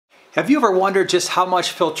Have you ever wondered just how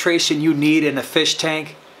much filtration you need in a fish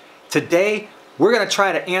tank? Today, we're going to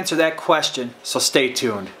try to answer that question, so stay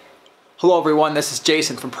tuned. Hello everyone, this is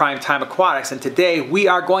Jason from Primetime Aquatics, and today we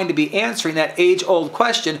are going to be answering that age-old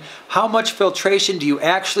question, how much filtration do you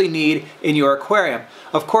actually need in your aquarium?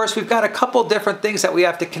 Of course, we've got a couple different things that we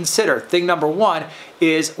have to consider. Thing number one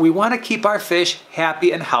is we want to keep our fish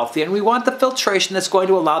happy and healthy, and we want the filtration that's going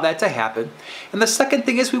to allow that to happen. And the second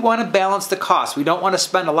thing is we want to balance the cost. We don't want to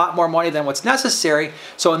spend a lot more money than what's necessary.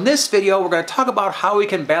 So in this video, we're going to talk about how we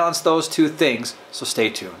can balance those two things, so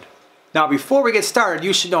stay tuned. Now, before we get started,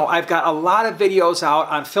 you should know I've got a lot of videos out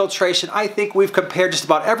on filtration. I think we've compared just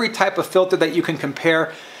about every type of filter that you can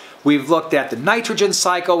compare. We've looked at the nitrogen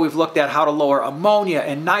cycle, we've looked at how to lower ammonia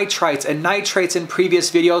and nitrites and nitrates in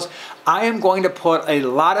previous videos. I am going to put a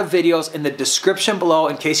lot of videos in the description below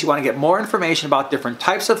in case you want to get more information about different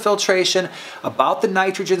types of filtration, about the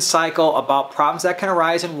nitrogen cycle, about problems that can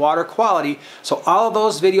arise in water quality. So all of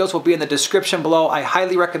those videos will be in the description below. I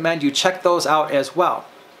highly recommend you check those out as well.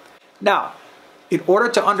 Now, in order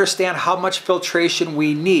to understand how much filtration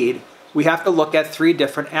we need, we have to look at three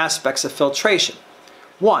different aspects of filtration.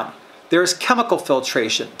 One, there's chemical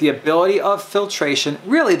filtration, the ability of filtration,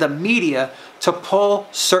 really the media, to pull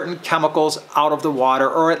certain chemicals out of the water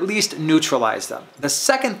or at least neutralize them. The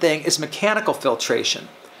second thing is mechanical filtration.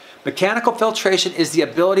 Mechanical filtration is the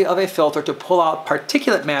ability of a filter to pull out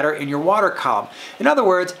particulate matter in your water column. In other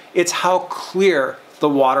words, it's how clear the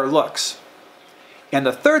water looks. And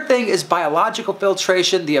the third thing is biological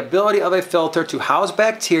filtration, the ability of a filter to house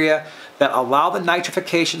bacteria that allow the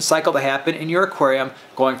nitrification cycle to happen in your aquarium,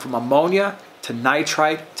 going from ammonia to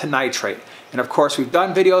nitrite to nitrate. And of course, we've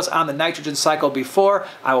done videos on the nitrogen cycle before.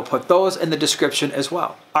 I will put those in the description as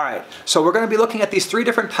well. All right, so we're going to be looking at these three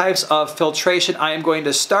different types of filtration. I am going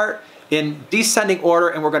to start in descending order,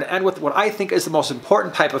 and we're going to end with what I think is the most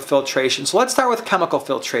important type of filtration. So let's start with chemical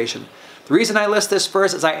filtration. The reason I list this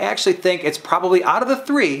first is I actually think it's probably out of the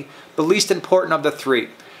three, the least important of the three.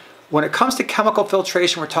 When it comes to chemical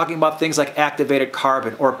filtration, we're talking about things like activated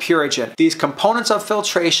carbon or purigen. These components of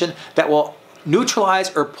filtration that will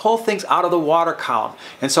neutralize or pull things out of the water column.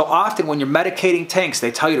 And so often when you're medicating tanks,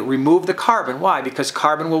 they tell you to remove the carbon. Why? Because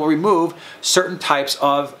carbon will remove certain types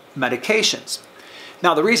of medications.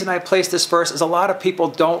 Now, the reason I place this first is a lot of people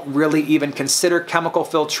don't really even consider chemical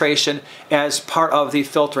filtration as part of the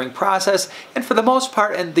filtering process. And for the most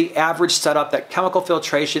part, in the average setup, that chemical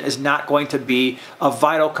filtration is not going to be a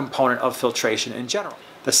vital component of filtration in general.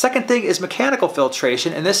 The second thing is mechanical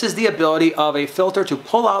filtration, and this is the ability of a filter to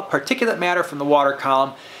pull out particulate matter from the water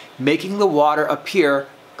column, making the water appear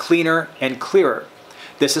cleaner and clearer.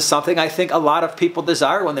 This is something I think a lot of people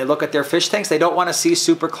desire when they look at their fish tanks. They don't want to see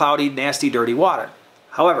super cloudy, nasty, dirty water.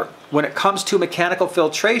 However, when it comes to mechanical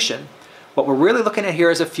filtration, what we're really looking at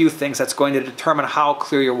here is a few things that's going to determine how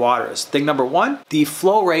clear your water is. Thing number one, the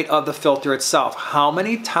flow rate of the filter itself. How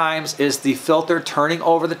many times is the filter turning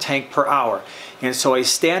over the tank per hour? And so a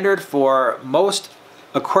standard for most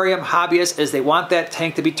aquarium hobbyists is they want that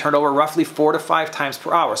tank to be turned over roughly 4 to 5 times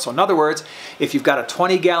per hour. So in other words, if you've got a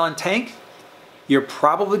 20-gallon tank, you're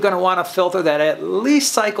probably going to want a filter that at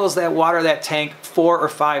least cycles that water, that tank, 4 or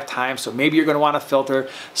 5 times. So maybe you're going to want a filter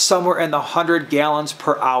somewhere in the 100 gallons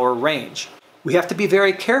per hour range. We have to be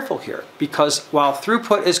very careful here because while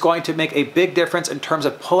throughput is going to make a big difference in terms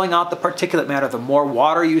of pulling out the particulate matter, the more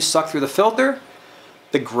water you suck through the filter,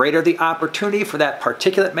 the greater the opportunity for that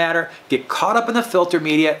particulate matter get caught up in the filter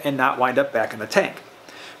media and not wind up back in the tank.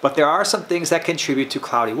 But there are some things that contribute to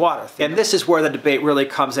cloudy water. And this is where the debate really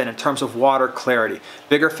comes in terms of water clarity.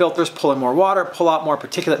 Bigger filters pull in more water, pull out more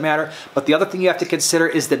particulate matter, but the other thing you have to consider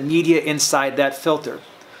is the media inside that filter.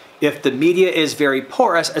 If the media is very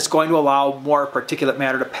porous, it's going to allow more particulate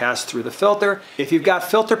matter to pass through the filter. If you've got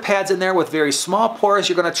filter pads in there with very small pores,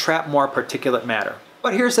 you're going to trap more particulate matter.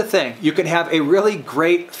 But here's the thing, you can have a really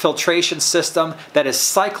great filtration system that is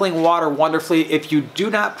cycling water wonderfully. If you do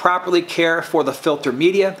not properly care for the filter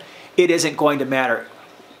media, it isn't going to matter.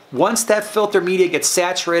 Once that filter media gets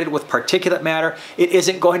saturated with particulate matter, it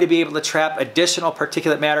isn't going to be able to trap additional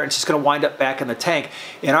particulate matter and it's just going to wind up back in the tank.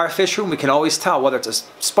 In our fish room, we can always tell whether it's a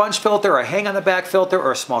sponge filter or a hang on the back filter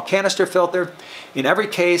or a small canister filter. In every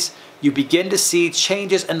case, you begin to see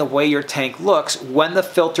changes in the way your tank looks when the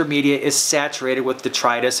filter media is saturated with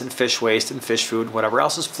detritus and fish waste and fish food, whatever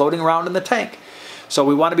else is floating around in the tank. So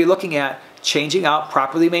we want to be looking at changing out,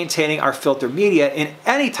 properly maintaining our filter media in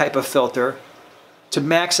any type of filter to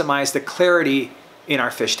maximize the clarity in our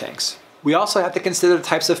fish tanks. We also have to consider the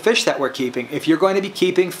types of fish that we're keeping. If you're going to be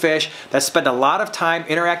keeping fish that spend a lot of time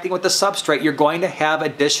interacting with the substrate, you're going to have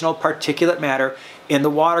additional particulate matter in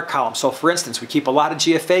the water column. So for instance, we keep a lot of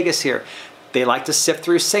Geophagus here. They like to sift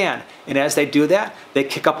through sand, and as they do that, they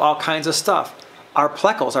kick up all kinds of stuff. Our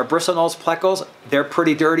plecos, our bristlenose plecos, they're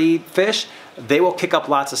pretty dirty fish. They will kick up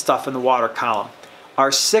lots of stuff in the water column. Our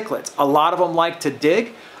cichlids, a lot of them like to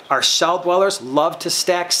dig. Our shell dwellers love to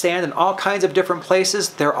stack sand in all kinds of different places.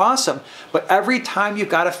 They're awesome. But every time you've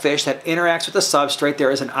got a fish that interacts with the substrate,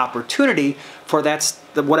 there is an opportunity for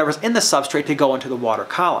whatever's in the substrate to go into the water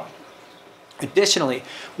column. Additionally,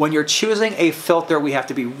 when you're choosing a filter, we have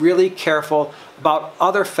to be really careful about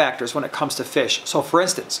other factors when it comes to fish. So for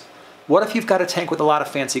instance, what if you've got a tank with a lot of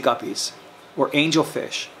fancy guppies, or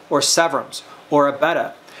angelfish, or severums, or a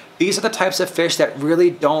betta? These are the types of fish that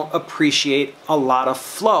really don't appreciate a lot of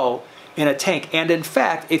flow in a tank. And in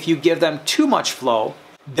fact, if you give them too much flow,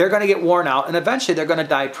 they're going to get worn out and eventually they're going to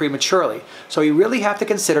die prematurely. So you really have to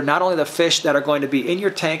consider not only the fish that are going to be in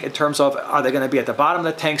your tank in terms of are they going to be at the bottom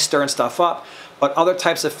of the tank stirring stuff up, but other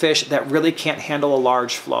types of fish that really can't handle a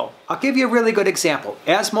large flow. I'll give you a really good example.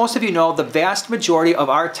 As most of you know, the vast majority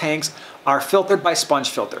of our tanks are filtered by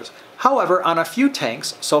sponge filters. However, on a few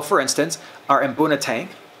tanks, so for instance, our Mbuna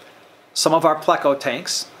tank, some of our Pleco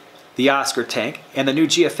tanks, the Oscar tank, and the new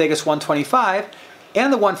Geophagus 125,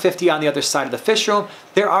 and the 150 on the other side of the fish room,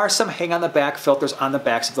 there are some hang-on-the-back filters on the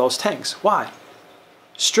backs of those tanks. Why?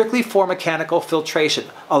 Strictly for mechanical filtration.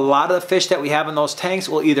 A lot of the fish that we have in those tanks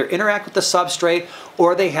will either interact with the substrate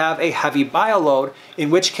or they have a heavy bioload,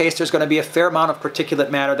 in which case there's going to be a fair amount of particulate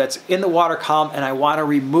matter that's in the water column, and I want to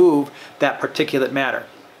remove that particulate matter.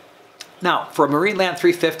 Now, for a Marine Land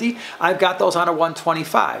 350, I've got those on a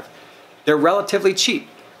 125. They're relatively cheap.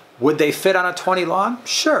 Would they fit on a 20 long?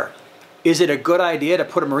 Sure. Is it a good idea to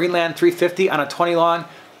put a Marine Land 350 on a 20 long?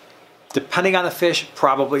 Depending on the fish,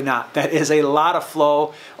 probably not. That is a lot of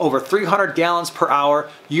flow, over 300 gallons per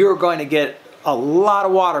hour. You're going to get a lot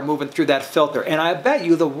of water moving through that filter, and I bet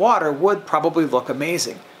you the water would probably look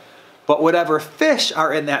amazing. But whatever fish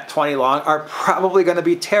are in that 20 long are probably going to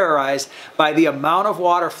be terrorized by the amount of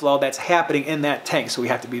water flow that's happening in that tank. So we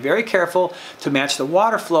have to be very careful to match the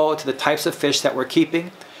water flow to the types of fish that we're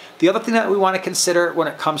keeping. The other thing that we want to consider when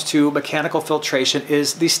it comes to mechanical filtration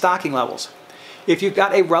is the stocking levels. If you've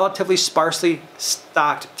got a relatively sparsely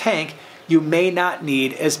stocked tank, you may not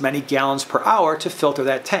need as many gallons per hour to filter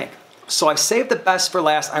that tank. So I've saved the best for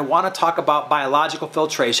last. I want to talk about biological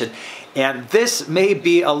filtration. And this may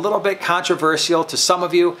be a little bit controversial to some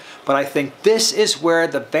of you, but I think this is where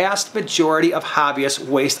the vast majority of hobbyists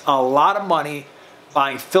waste a lot of money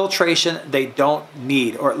buying filtration they don't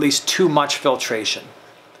need, or at least too much filtration.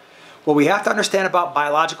 What we have to understand about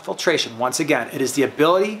biological filtration, once again, it is the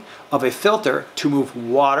ability of a filter to move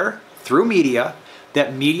water through media.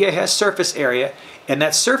 That media has surface area, and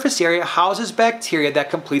that surface area houses bacteria that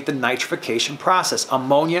complete the nitrification process,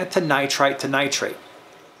 ammonia to nitrite to nitrate.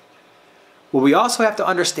 What we also have to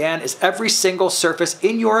understand is every single surface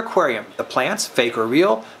in your aquarium, the plants, fake or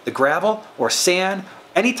real, the gravel or sand,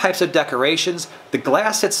 any types of decorations, the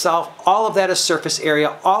glass itself, all of that is surface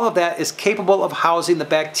area. All of that is capable of housing the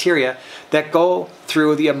bacteria that go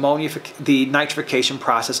through the nitrification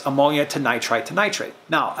process, ammonia to nitrite to nitrate.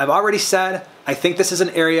 Now, I've already said, I think this is an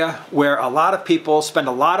area where a lot of people spend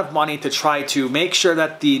a lot of money to try to make sure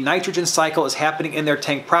that the nitrogen cycle is happening in their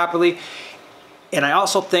tank properly. And I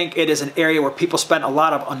also think it is an area where people spend a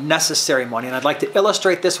lot of unnecessary money. And I'd like to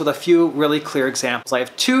illustrate this with a few really clear examples. I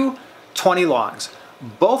have two 20 longs.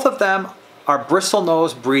 Both of them are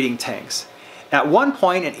bristlenose breeding tanks. At one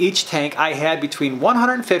point in each tank, I had between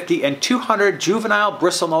 150 and 200 juvenile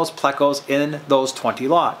bristlenose plecos in those 20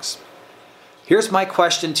 longs. Here's my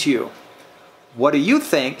question to you. What do you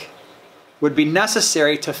think would be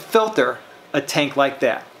necessary to filter a tank like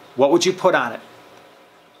that? What would you put on it?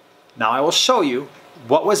 Now I will show you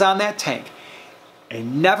what was on that tank. I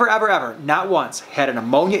never, ever, ever, not once, had an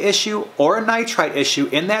ammonia issue or a nitrite issue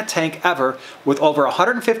in that tank ever with over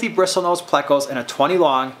 150 bristlenose plecos and a 20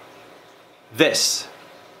 long. This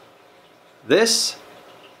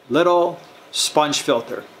little sponge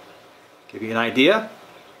filter. Give you an idea,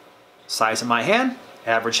 size of my hand,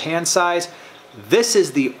 average hand size. This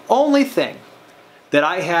is the only thing that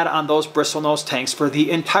I had on those bristlenose tanks for the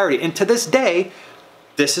entirety. And to this day,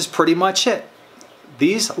 this is pretty much it.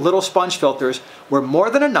 These little sponge filters were more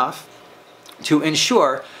than enough to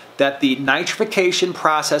ensure that the nitrification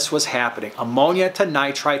process was happening, ammonia to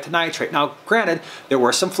nitrite to nitrate. Now, granted, there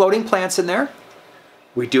were some floating plants in there,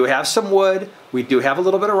 We do have some wood, we do have a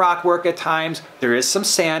little bit of rock work at times, there is some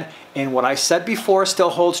sand, and what I said before still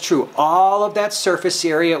holds true. All of that surface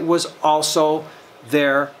area was also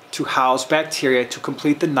there to house bacteria to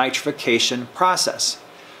complete the nitrification process.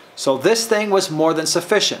 So this thing was more than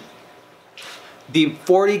sufficient. The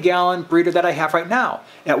 40-gallon breeder that I have right now,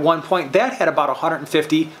 at one point that had about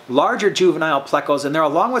 150 larger juvenile plecos in there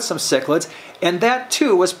along with some cichlids, and that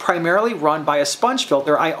too was primarily run by a sponge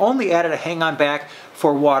filter. I only added a hang-on back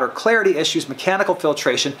for water clarity issues, mechanical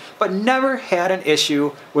filtration, but never had an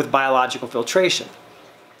issue with biological filtration.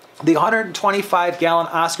 The 125-gallon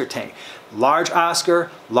Oscar tank, large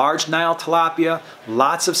Oscar, large Nile tilapia,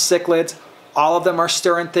 lots of cichlids, all of them are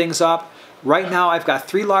stirring things up. Right now I've got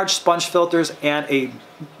 3 large sponge filters and a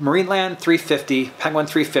Marineland 350, Penguin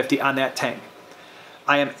 350 on that tank.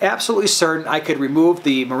 I am absolutely certain I could remove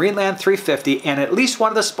the Marineland 350 and at least one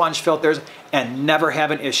of the sponge filters and never have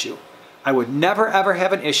an issue. I would never ever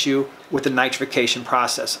have an issue with the nitrification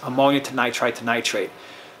process, ammonia to nitrite to nitrate.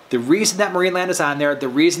 The reason that Marineland is on there, the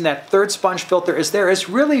reason that third sponge filter is there is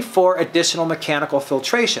really for additional mechanical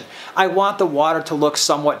filtration. I want the water to look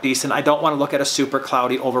somewhat decent. I don't want to look at a super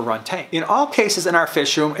cloudy, overrun tank. In all cases in our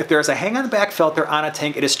fish room, if there's a hang-on-the-back filter on a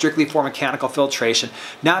tank, it is strictly for mechanical filtration,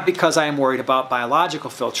 not because I am worried about biological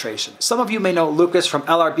filtration. Some of you may know Lucas from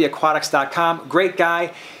LRBAquatics.com, great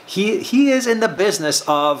guy. He is in the business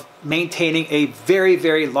of maintaining a very,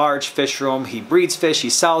 very large fish room. He breeds fish, he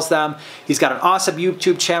sells them. He's got an awesome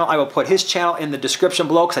YouTube channel. I will put his channel in the description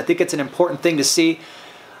below because I think it's an important thing to see.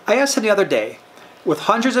 I asked him the other day, with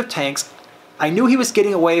hundreds of tanks, I knew he was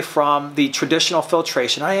getting away from the traditional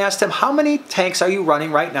filtration. I asked him, how many tanks are you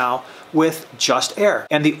running right now with just air?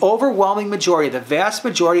 And the overwhelming majority, the vast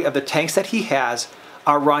majority of the tanks that he has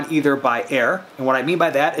are run either by air, and what I mean by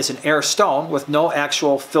that is an air stone with no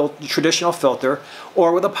actual traditional filter,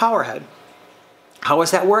 or with a power head. How is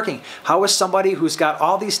that working? How is somebody who's got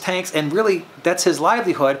all these tanks, and really that's his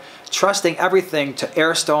livelihood, trusting everything to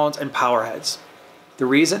air stones and power heads? The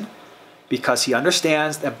reason? Because he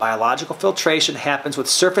understands that biological filtration happens with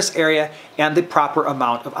surface area and the proper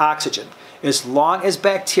amount of oxygen. As long as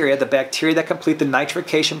bacteria, the bacteria that complete the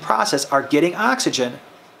nitrification process, are getting oxygen,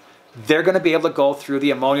 they're going to be able to go through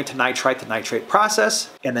the ammonia to nitrate process,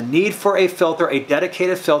 and the need for a filter, a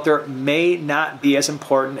dedicated filter, may not be as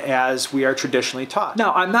important as we are traditionally taught.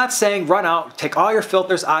 Now, I'm not saying run out, take all your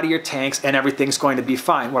filters out of your tanks and everything's going to be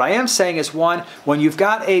fine. What I am saying is, one, when you've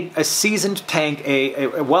got a seasoned tank,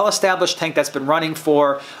 a well-established tank that's been running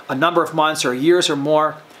for a number of months or years or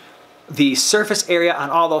more, the surface area on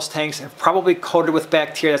all those tanks have probably coated with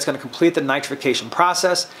bacteria that's going to complete the nitrification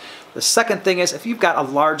process. The second thing is, if you've got a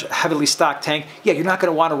large, heavily stocked tank, yeah, you're not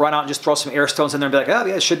going to want to run out and just throw some air stones in there and be like, oh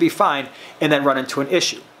yeah, it should be fine, and then run into an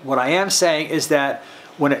issue. What I am saying is that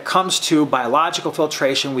when it comes to biological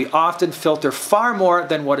filtration, we often filter far more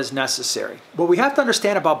than what is necessary. What we have to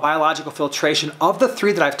understand about biological filtration, of the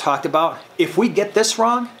 3 that I've talked about, if we get this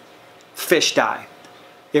wrong, fish die.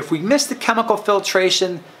 If we miss the chemical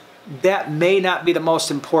filtration, that may not be the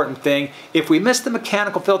most important thing. If we miss the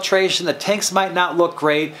mechanical filtration, the tanks might not look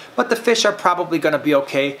great, but the fish are probably going to be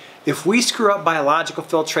okay. If we screw up biological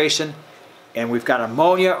filtration and we've got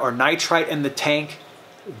ammonia or nitrite in the tank,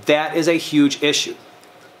 that is a huge issue.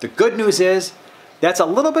 The good news is that's a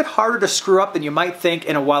little bit harder to screw up than you might think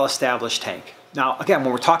in a well-established tank. Now, again,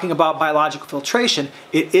 when we're talking about biological filtration,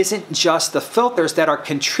 it isn't just the filters that are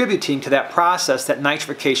contributing to that process, that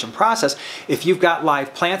nitrification process. If you've got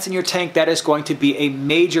live plants in your tank, that is going to be a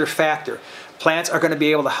major factor. Plants are going to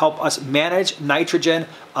be able to help us manage nitrogen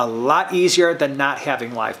a lot easier than not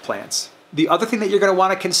having live plants. The other thing that you're going to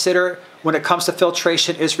want to consider when it comes to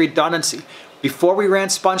filtration is redundancy. Before we ran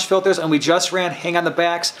sponge filters and we just ran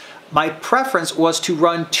hang-on-the-backs, my preference was to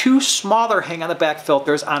run 2 smaller hang-on-the-back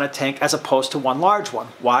filters on a tank as opposed to 1 large one.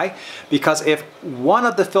 Why? Because if one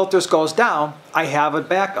of the filters goes down, I have a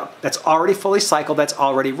backup that's already fully cycled, that's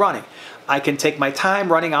already running. I can take my time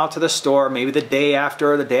running out to the store, maybe the day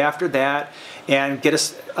after or the day after that, and get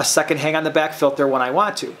a second hang-on-the-back filter when I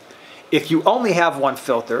want to. If you only have 1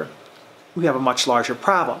 filter, we have a much larger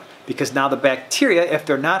problem, because now the bacteria, if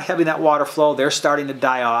they're not having that water flow, they're starting to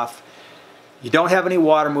die off. You don't have any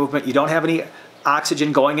water movement, you don't have any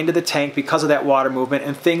oxygen going into the tank because of that water movement,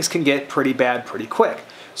 and things can get pretty bad pretty quick.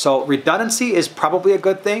 So redundancy is probably a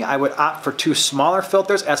good thing. I would opt for 2 smaller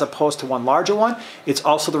filters as opposed to 1 larger one. It's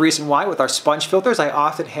also the reason why with our sponge filters, I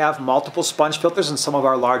often have multiple sponge filters in some of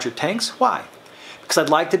our larger tanks. Why? Because I'd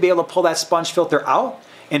like to be able to pull that sponge filter out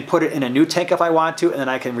and put it in a new tank if I want to, and then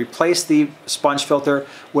I can replace the sponge filter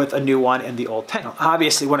with a new one in the old tank. Now,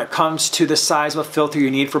 obviously, when it comes to the size of a filter you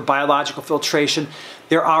need for biological filtration,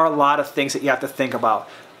 there are a lot of things that you have to think about.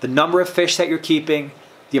 The number of fish that you're keeping,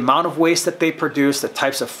 the amount of waste that they produce, the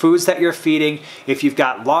types of foods that you're feeding. If you've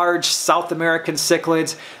got large South American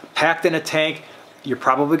cichlids packed in a tank, you're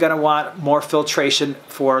probably going to want more filtration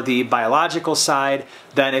for the biological side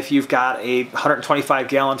than if you've got a 125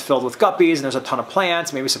 gallon filled with guppies and there's a ton of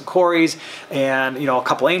plants, maybe some cories, and a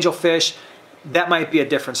couple angelfish. That might be a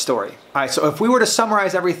different story. All right, so if we were to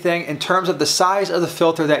summarize everything in terms of the size of the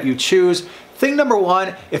filter that you choose, thing number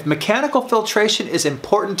one, if mechanical filtration is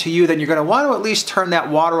important to you, then you're gonna want to at least turn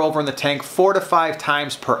that water over in the tank 4 to 5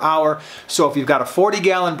 times per hour. So if you've got a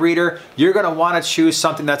 40-gallon breeder, you're gonna wanna choose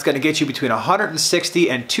something that's gonna get you between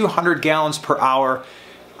 160 and 200 gallons per hour,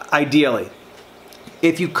 ideally.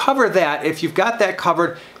 If you cover that, if you've got that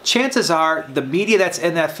covered, chances are the media that's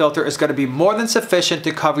in that filter is going to be more than sufficient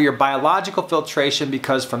to cover your biological filtration,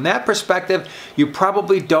 because from that perspective, you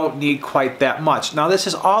probably don't need quite that much. Now, this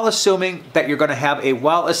is all assuming that you're going to have a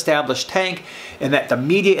well-established tank and that the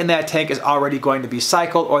media in that tank is already going to be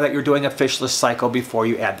cycled, or that you're doing a fishless cycle before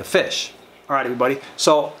you add the fish. All right, everybody.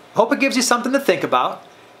 So, hope it gives you something to think about.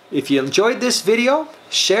 If you enjoyed this video,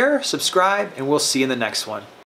 share, subscribe, and we'll see you in the next one.